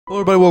Hello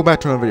everybody, welcome back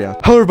to another video.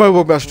 Hello everybody,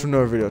 welcome back to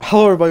another video.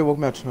 Hello everybody,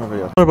 welcome back to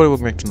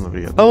another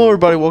video. Hello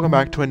everybody, welcome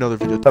back to another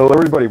video. Hello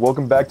everybody,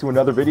 welcome back to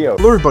another video. Hello everybody, welcome back to another video.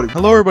 Hello everybody.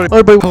 Hello everybody. Hello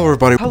everybody. Hello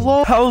everybody.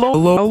 Hello. Hello.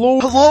 Hello. Hello.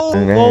 Hello.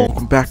 Hello.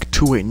 Welcome back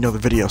to another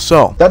video.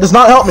 So that does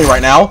not help me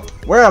right now.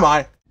 Where am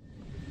I?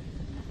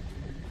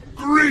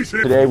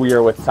 Today we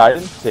are with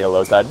Titan. Say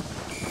hello, Titan.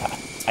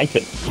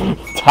 Titan.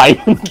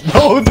 Titan.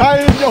 yo,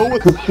 Titan, yo,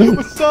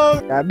 what's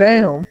up?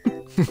 Goddamn.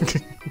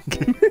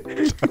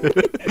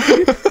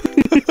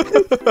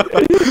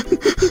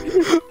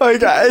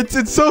 Like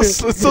it's so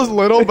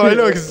little, but I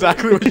know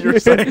exactly what you're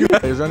saying.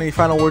 Is there any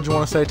final words you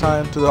want to say,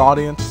 Titan, to the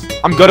audience?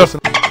 I'm good.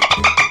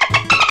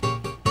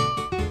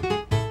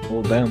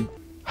 Well, damn.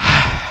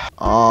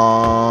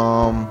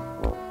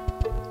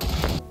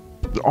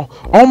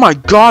 Oh my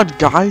God,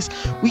 guys,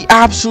 we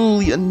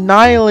absolutely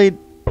annihilate.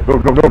 Go,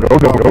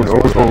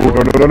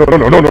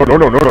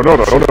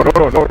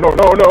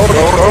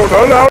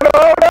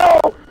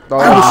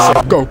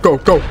 go,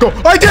 go, go!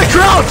 I did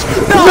crouch!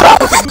 No!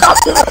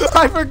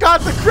 I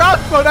forgot the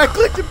crouch mode. I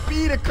clicked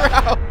B to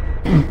crouch.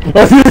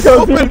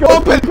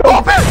 Open!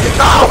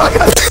 Oh my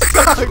God,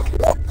 stuck!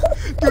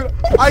 Dude,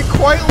 I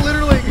quite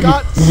literally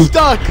got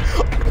stuck.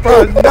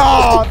 Bro,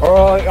 no!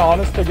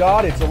 Honest to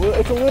God, it's a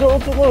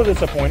little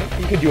disappointing.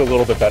 He could do a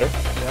little bit better.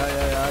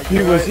 Yeah.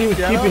 He was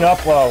keeping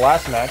up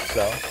last match,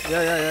 so.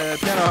 Yeah.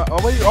 Piano. Oh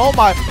wait. Oh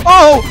my.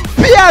 Oh,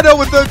 Piano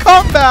with the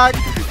comeback.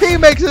 He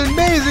makes an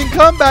amazing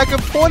comeback of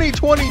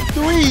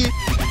 2023.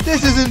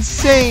 This is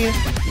insane.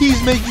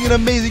 He's making an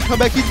amazing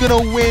comeback. He's gonna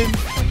win.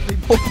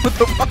 With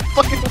the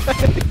fucking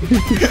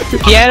way.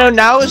 Piano,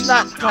 now is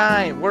not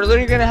time. We're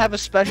literally gonna have a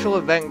special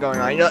event going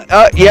on. You know,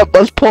 yep,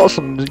 let's pull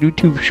some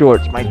YouTube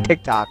shorts. My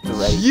TikTok's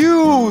ready.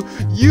 You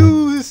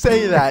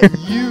say that.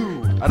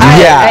 You.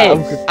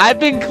 Hey, I've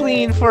been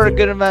clean for a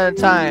good amount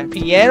of time.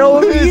 Piano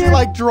over Is here? it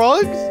like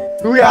drugs?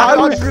 Yeah, I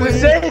was gonna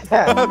say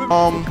that.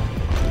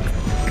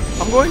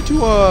 I'm going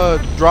to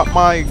drop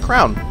my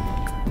crown.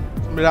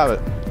 Let me have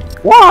it.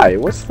 Why?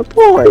 What's the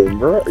point,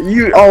 bro?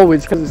 You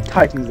always, because it's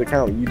Titan's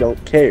account, you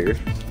don't care.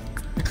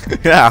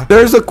 Yeah.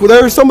 There's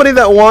somebody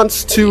that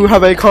wants to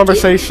have a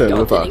conversation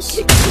with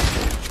us.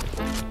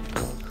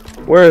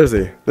 Where is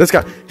he? This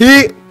guy.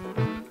 Is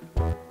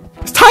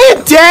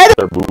Titan dead?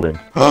 They're moving.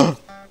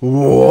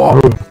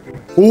 Whoa.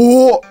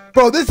 Whoa.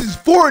 Bro, this is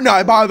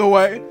Fortnite, by the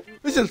way.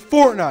 This is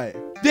Fortnite.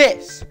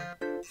 This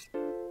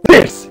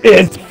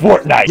is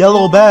Fortnite.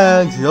 Yellow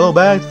bags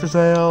for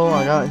sale.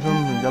 I got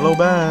some yellow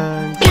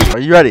bags. Are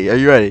you ready? Yeah,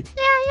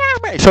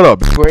 man. Shut up.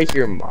 Break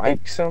your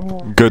mic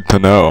somewhere? Good to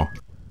know.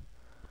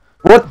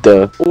 What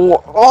the?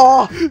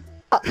 Oh!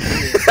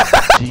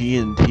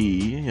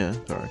 TNT. Yeah,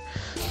 sorry.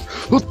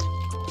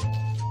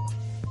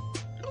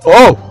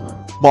 Oh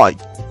my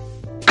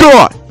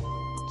God,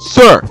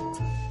 sir.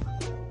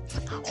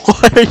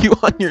 Why are you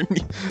on your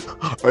knees?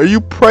 Are you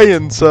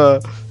praying,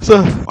 sir?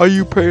 Sir, are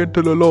you praying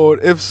to the Lord?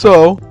 If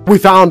so, We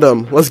found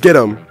him. Let's get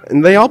him.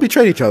 And they all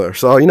betrayed each other.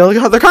 So, you know,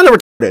 they're kind of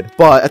retarded.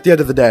 But at the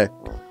end of the day,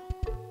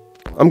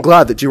 I'm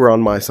glad that you were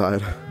on my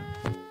side.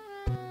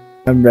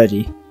 I'm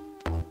ready.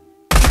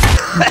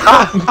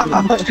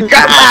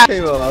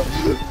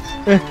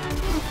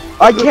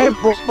 I can't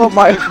put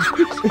my.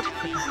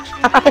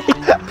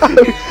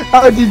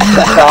 How did you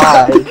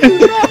die?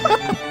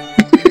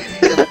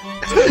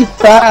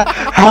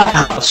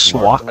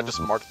 SWAT. I just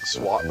marked the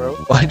SWAT, bro.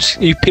 What?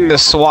 You pinged the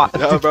SWAT?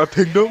 Yeah, bro, I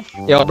pinged him.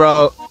 Yo,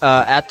 bro,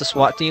 at the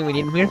SWAT team, we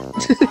need him here.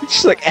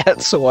 Just like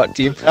at SWAT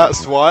team. At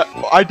SWAT?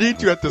 I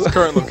need you at this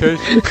current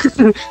location.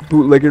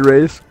 Bootlegged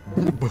race.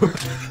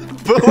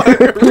 But like,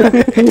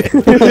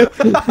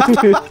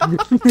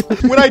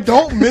 when I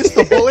don't miss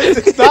the bullets,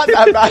 it's not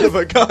that bad of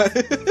a gun.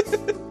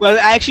 Well,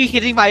 actually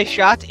hitting my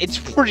shot, it's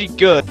pretty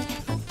good.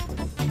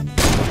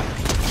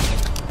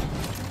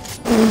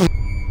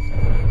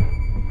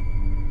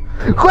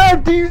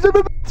 Grab these in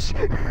the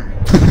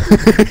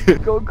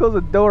bitch! Go close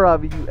the door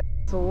on me, you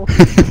asshole.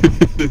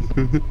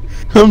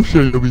 I'm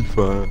sure you'll be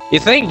fine. You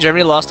think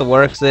Germany lost the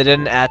war because they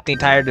didn't add the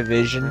entire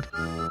division?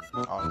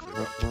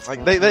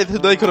 Like they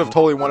could have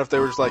totally won if they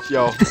were just like,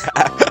 yo,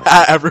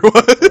 at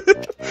everyone.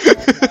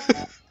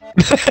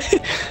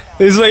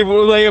 It's like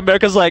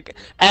America's like,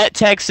 at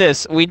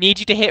Texas, we need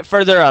you to hit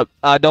further up.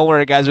 Don't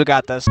worry, guys, we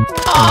got this.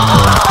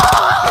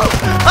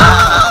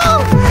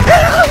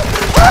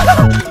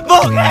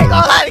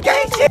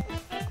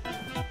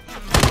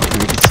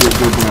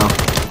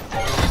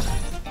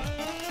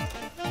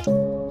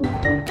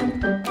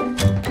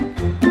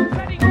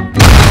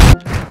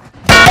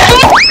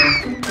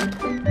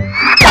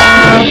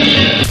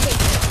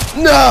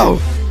 No!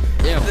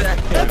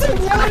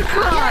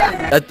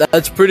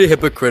 That's pretty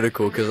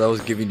hypocritical because I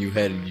was giving you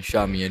head and you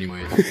shot me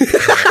anyway.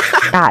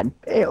 God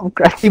damn,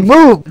 Crafty,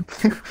 move!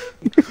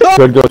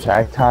 Could go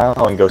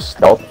tactile and go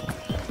stealth.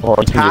 Or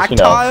you can just, you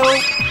know,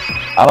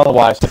 I don't know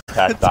why I said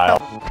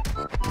tactile.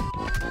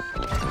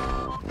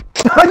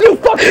 You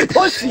fucking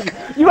pussy!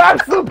 You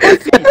absolute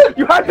pussy!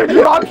 You had to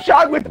drop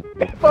shot with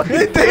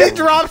fucking. He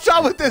drop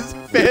shot with this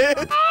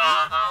fist.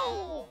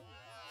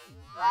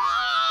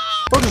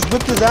 Bro just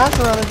whipped his ass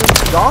around and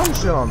just gone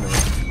shit on me.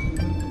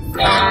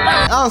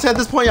 Honestly, at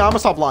this point, yeah, I'm gonna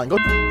stop lying. Go.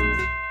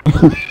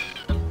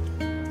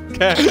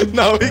 Okay.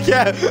 No, we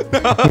can't. No,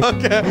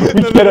 okay.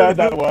 Get out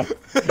that one.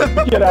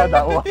 Get out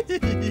that one.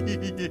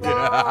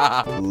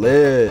 Yeah.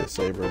 Lit,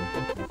 Saber.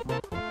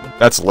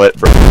 That's lit,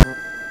 bro.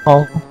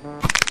 Oh.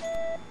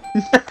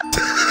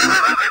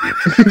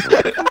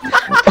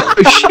 Oh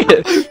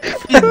shit!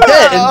 He's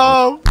dead.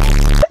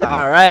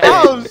 All right.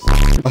 Oh,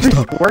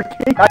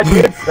 Working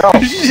idea itself.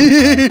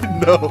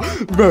 no,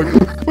 bro.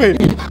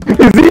 Wait.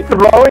 Is he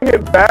throwing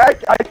it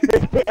back? I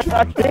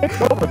can't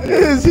go with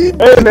this. Is he?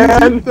 Hey,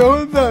 man. Is he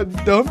throwing that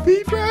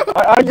dumpy, bro?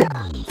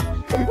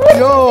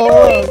 Yo,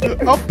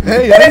 I'll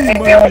pay any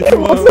money It you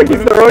looks want. like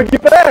he's throwing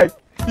it back.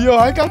 Yo,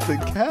 I got the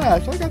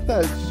cash. I got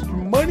that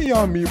money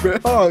on me, bro.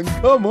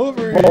 Come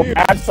over Bro, here.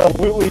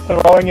 absolutely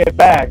throwing it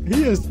back.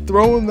 He is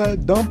throwing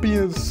that dumpy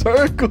in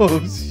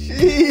circles.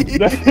 Shit.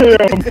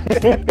 Damn.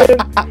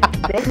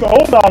 Just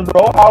hold on,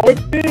 bro. How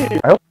it be?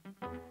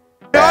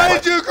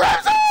 Behind you,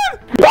 Crimson!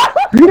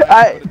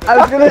 I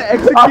was gonna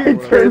execute. I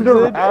turned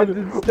around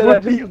with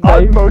the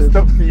utmost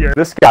of fear.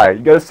 This guy,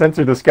 you gotta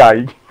censor this guy.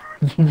 You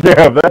can't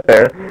have that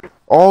there.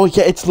 Oh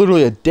yeah, it's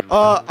literally a.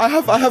 I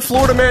have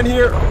Florida man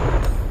here.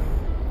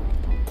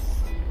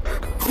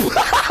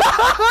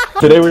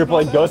 Today we were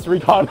playing Ghost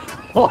Recon.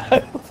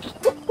 What?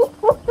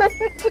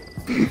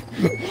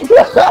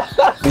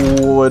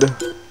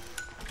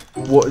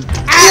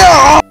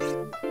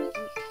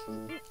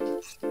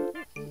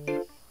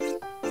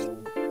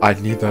 I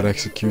need that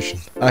execution.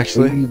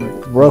 Actually,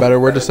 better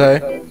word to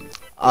say,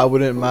 I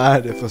wouldn't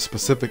mind if a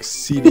specific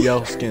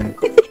CDL skin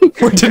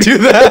were to do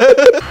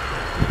that.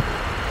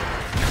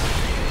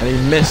 And he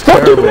missed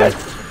terribly.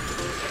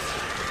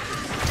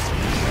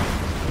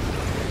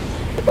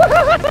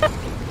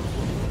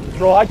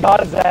 Bro, I got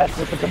his ass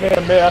with the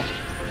command man.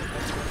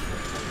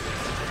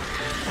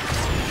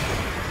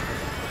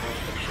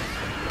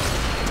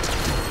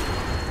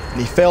 And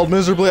he failed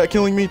miserably at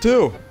killing me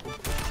too.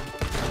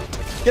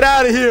 Get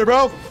out of here,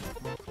 bro!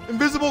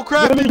 Invisible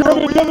crap!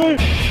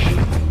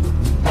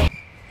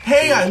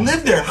 Hey, I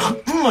live there.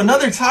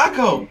 Another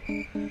taco.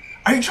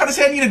 Are you trying to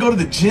say I need to go to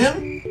the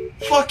gym?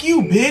 Fuck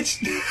you, bitch.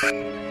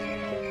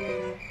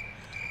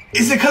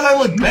 Is it because I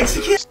look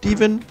Mexican?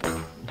 Steven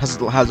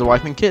has a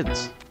wife and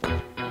kids.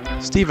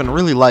 Steven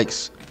really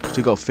likes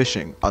to go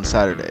fishing on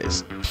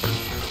Saturdays.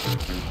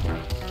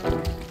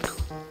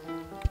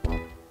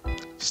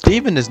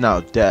 Steven is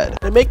now dead.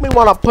 They make me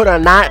want to put a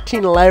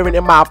 1911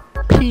 in my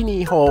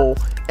peenie hole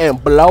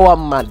and blow up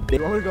my dick.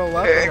 You want me to go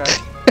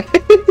left?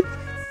 Okay.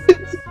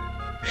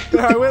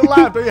 Alright, we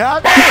left. Are you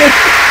happy?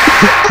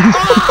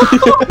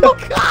 Oh,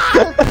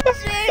 God!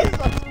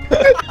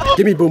 Jesus!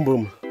 Give me boom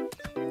boom.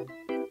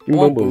 Give me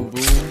boom boom.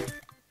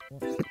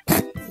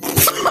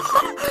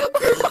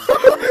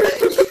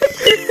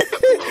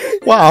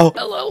 Wow.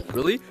 Hello.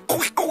 Really?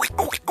 Whoa!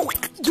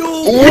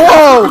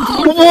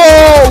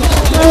 Whoa!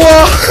 Whoa!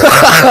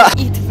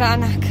 Eat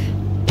Vanak.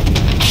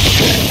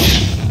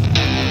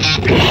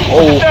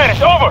 Oh,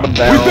 it's over. We've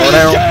been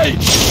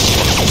engaged.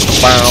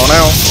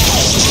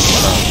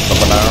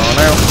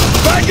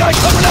 Bad guy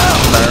coming out.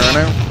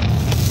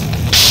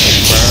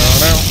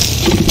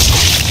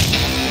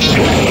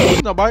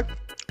 No, bye.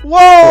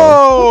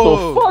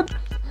 Whoa! What the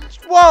fuck?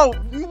 Whoa!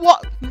 What?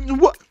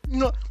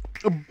 No.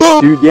 Boom!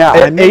 Dude, yeah,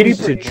 It I made needs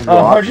to you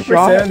drop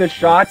 100% of the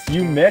shots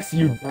you miss.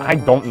 I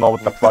don't know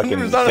what the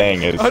fucking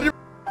saying is.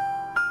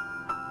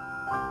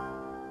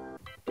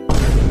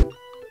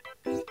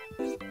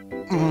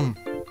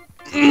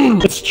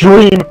 It's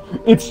Dream.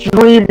 It's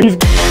Dream. He's.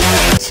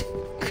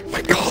 Oh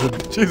my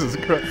God! Jesus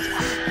Christ!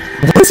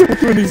 What's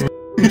between these?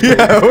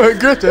 Yeah, we're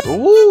good.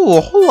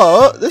 Ooh, hold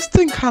up! This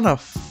thing kind of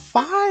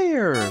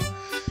fire.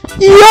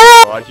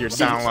 Yeah! God, you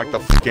sound like the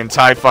fucking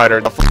TIE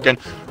fighter. The fucking.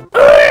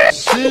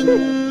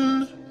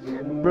 Sin.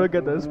 Bro,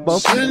 get this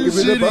bump. Give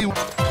me the bump.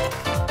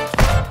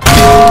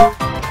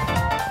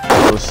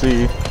 Go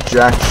see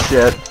jack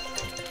shit.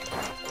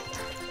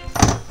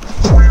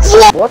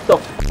 What the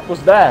f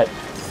was that?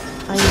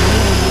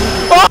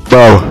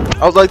 Bro,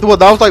 I was like, what?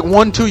 That was like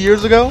 1-2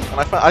 years ago, and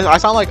I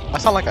sound like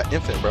an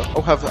infant, bro.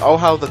 Oh,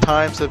 how the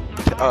times have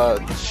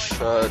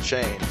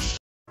changed.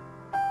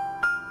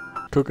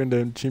 Cooking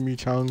them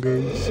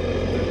chimichangas.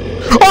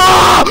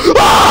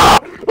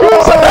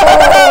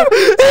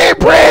 He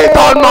breathed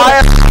on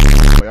my.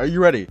 Are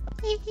you ready?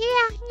 Yeah,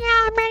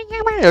 I'm ready,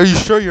 I'm ready. Are you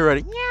sure you're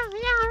ready? Yeah,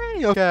 I'm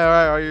ready. Okay, all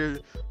right. Are you?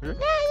 Yeah, I'm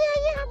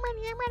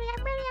ready, I'm ready.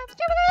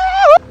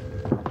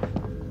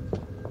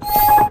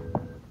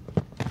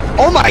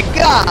 Oh my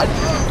God!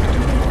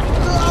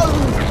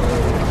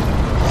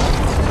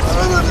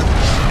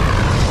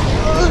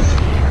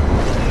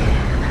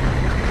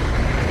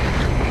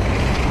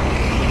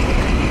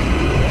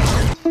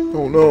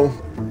 Oh no.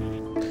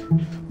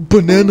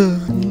 Banana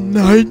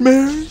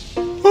nightmares?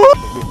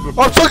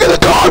 I'm stuck in the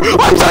door!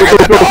 I'm stuck in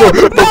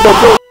the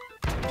door!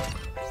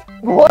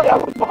 What? I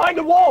was behind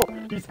the wall!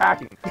 He's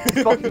hacking.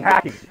 He's fucking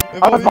hacking.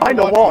 I was behind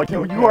the wall.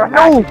 You are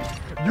hacking.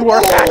 You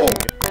are hacking.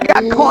 I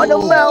got caught in a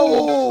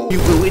well. You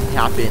will it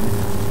happen.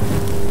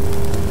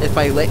 if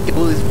I let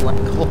go of this black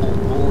hole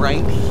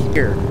right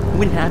here? What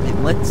would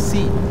happen? Let's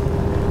see.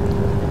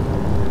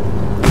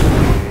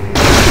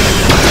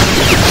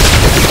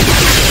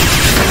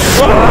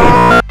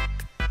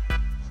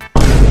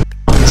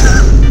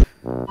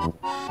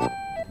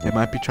 It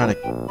might be trying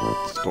to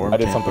storm. I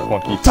did something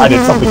funky. I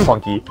did something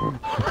funky.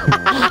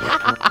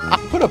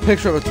 Put a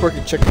picture of a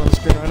twerking chicken on the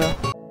screen right now.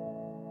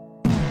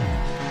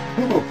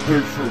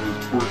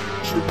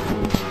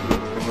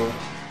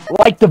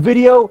 Like the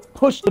video,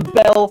 push the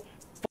bell,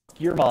 fuck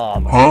your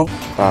mom. Huh?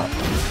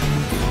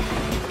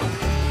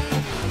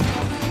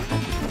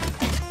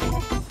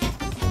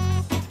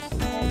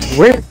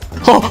 Where?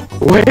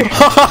 Where?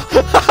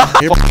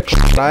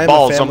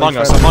 Balls among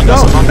us, among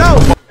us. No!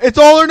 It's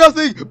all or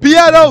nothing!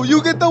 Piano,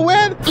 you get the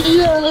win!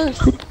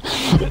 Yes!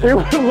 It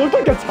looked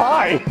like a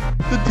tie!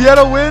 Did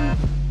Piano win?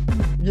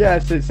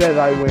 Yes, it says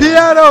I win.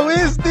 Piano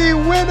is the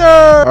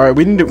winner! Alright,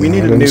 we need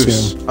a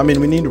noose. I mean,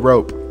 we need a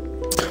rope.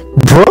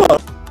 Bruh!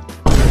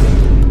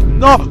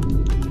 No!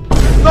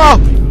 No!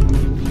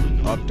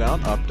 Up,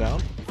 down, up,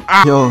 down.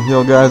 Ah.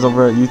 Yo, guys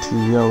over at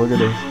YouTube, yo, look at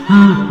this.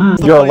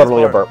 You're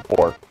literally a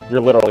boar. You're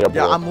literally a boar.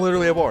 Yeah, I'm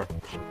literally a boar.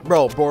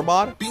 Bro, boar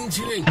mod?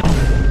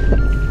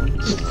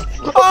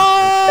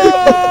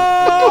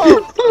 Oh!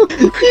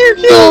 You killed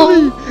me!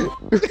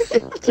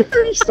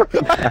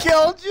 I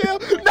killed you!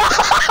 No!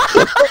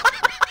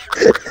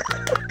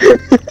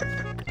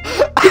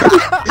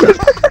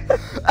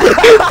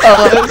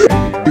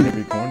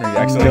 Every corner, you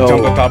accidentally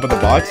jump on top of the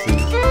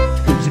boxes.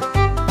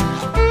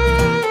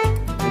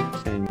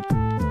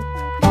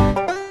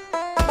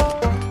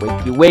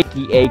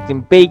 Wakey, eggs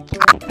and bacon.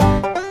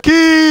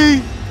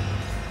 Key!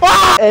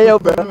 Hey, yo,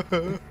 bro.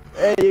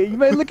 Hey, you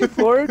might looking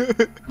for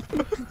it?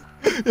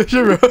 Yeah,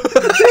 sure, bro.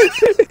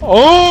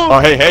 Oh,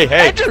 hey.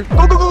 Enter!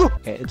 Go!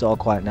 Okay, it's all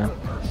quiet now.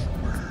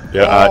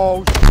 Yeah,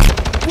 Oh,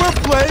 we're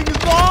playing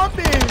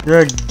zombie! You're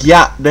a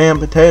goddamn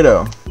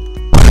potato.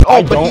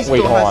 I don't,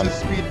 wait, hold on.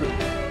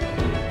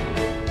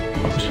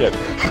 Oh, shit.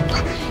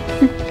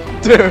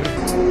 Dude.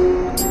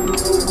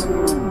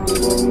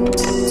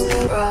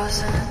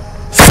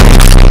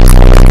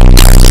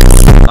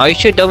 Oh, you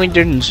should tell me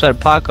during the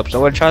apocalypse. I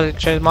want to try to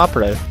change my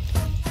operator.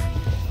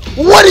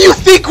 What do you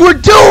think we're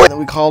doing?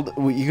 We called,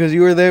 because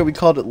you were there, we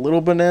called it Little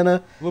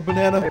Banana. Little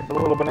Banana? Hey,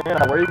 Little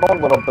Banana, where are you going,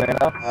 Little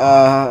Banana?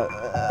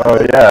 Oh,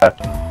 yeah.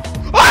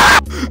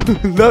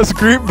 No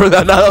scream for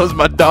that. That was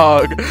my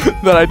dog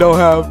that I don't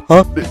have.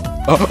 Huh? Is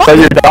that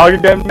your dog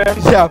again, man?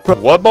 Yeah, bro.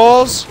 What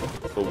balls?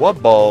 The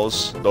what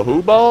balls? The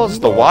who balls?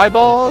 The why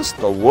balls?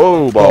 The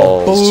whoa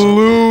balls.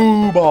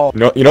 Blue ball.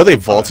 You know they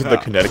vaulted the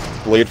kinetic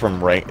blade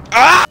from rank.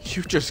 Ah!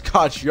 You just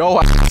got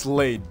your ass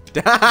laid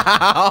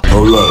down.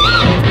 Hold up.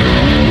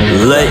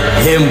 Let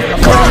him.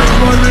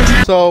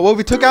 So what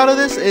we took out of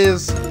this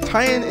is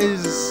Titan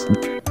is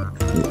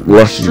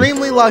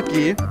extremely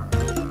lucky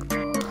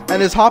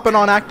and is hopping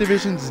on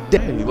Activision's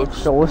day. He looks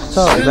So what's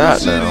up?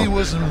 that now.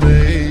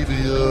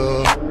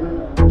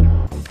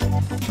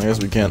 I guess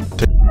we can't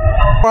take.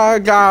 Oh my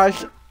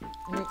gosh.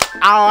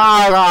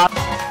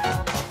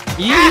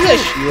 You use a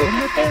shield?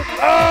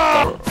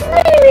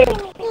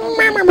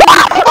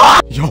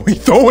 Yo, he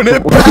throwing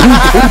it back.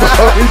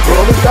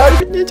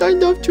 I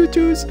love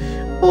tutus.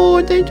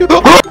 Oh, thank you.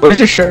 Where's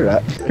your shirt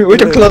at?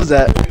 Where's your clothes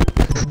at?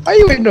 Why are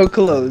you wearing no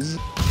clothes?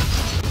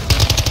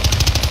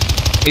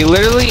 He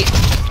literally...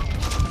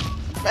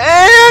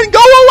 Man,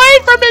 go away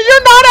from me!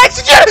 You're not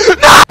executed!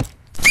 No!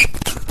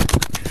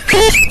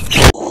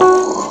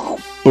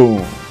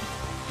 Boom.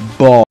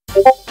 Ball.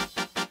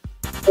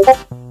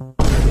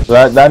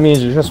 So that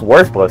means you're just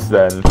worthless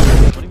then.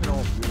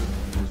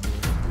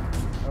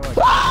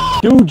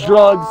 Do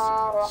drugs,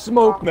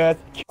 smoke meth,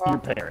 kill your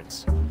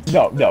parents.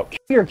 No, kill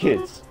your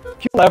kids.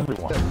 Kill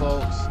everyone.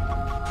 Folks,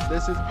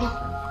 this is...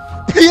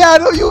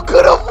 Piano, you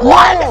could have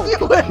won if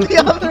you went the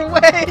other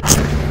way!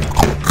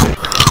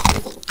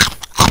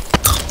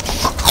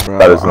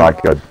 That is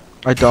not good.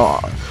 I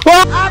don't...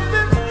 I've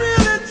been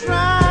really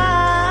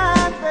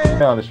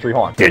trying, On the street,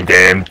 hold on.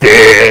 Damn.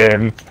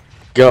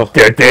 Go.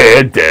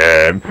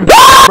 Damn.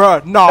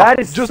 Bruh, no. That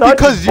is just such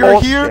because you're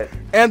bullshit. here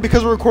and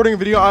because we're recording a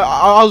video,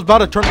 I was about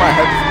to turn my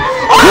head.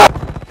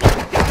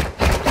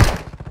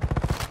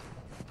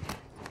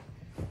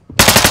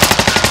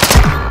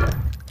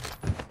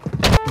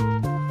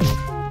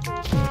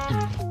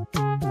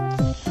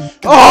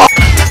 Oh!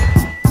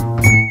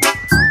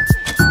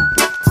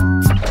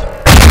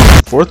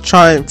 Fourth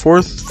chimes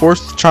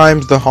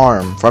the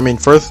harm. I mean,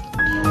 first.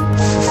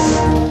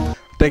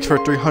 Thanks for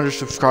 300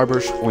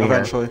 subscribers. Wiener.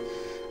 Eventually.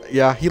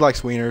 Yeah, he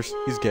likes wieners.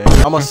 He's gay.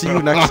 I'm gonna see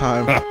you next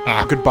time.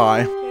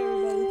 Goodbye. Hey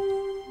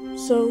everybody.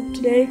 So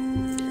today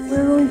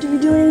we're going to be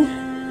doing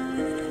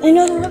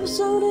another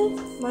episode of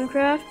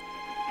Minecraft.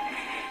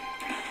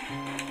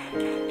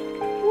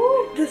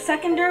 Woo. The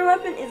secondary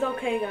weapon is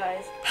okay,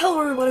 guys.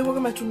 Hello everybody,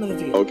 welcome back to another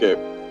video. Okay,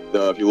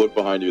 if you look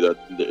behind you, that's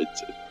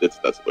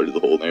literally the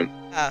whole name.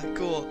 Ah,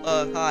 cool.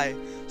 Hi.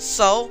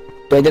 So.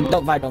 Wait,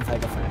 don't fight.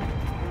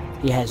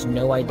 He has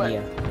no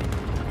idea.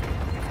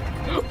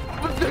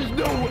 But there's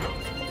no.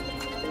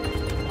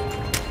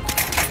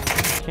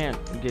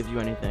 can't give you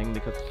anything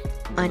because...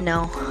 I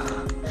know.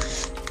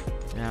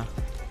 Yeah.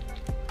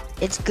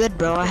 It's good,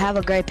 bro. I have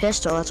a great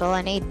pistol. That's all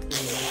I need.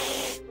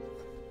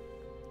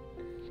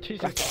 Jesus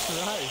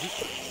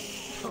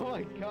Christ. Oh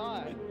my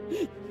god. What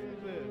is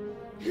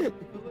this? It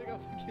feels like a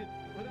fucking...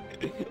 What is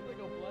it? It feels like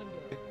a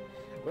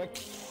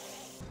blender.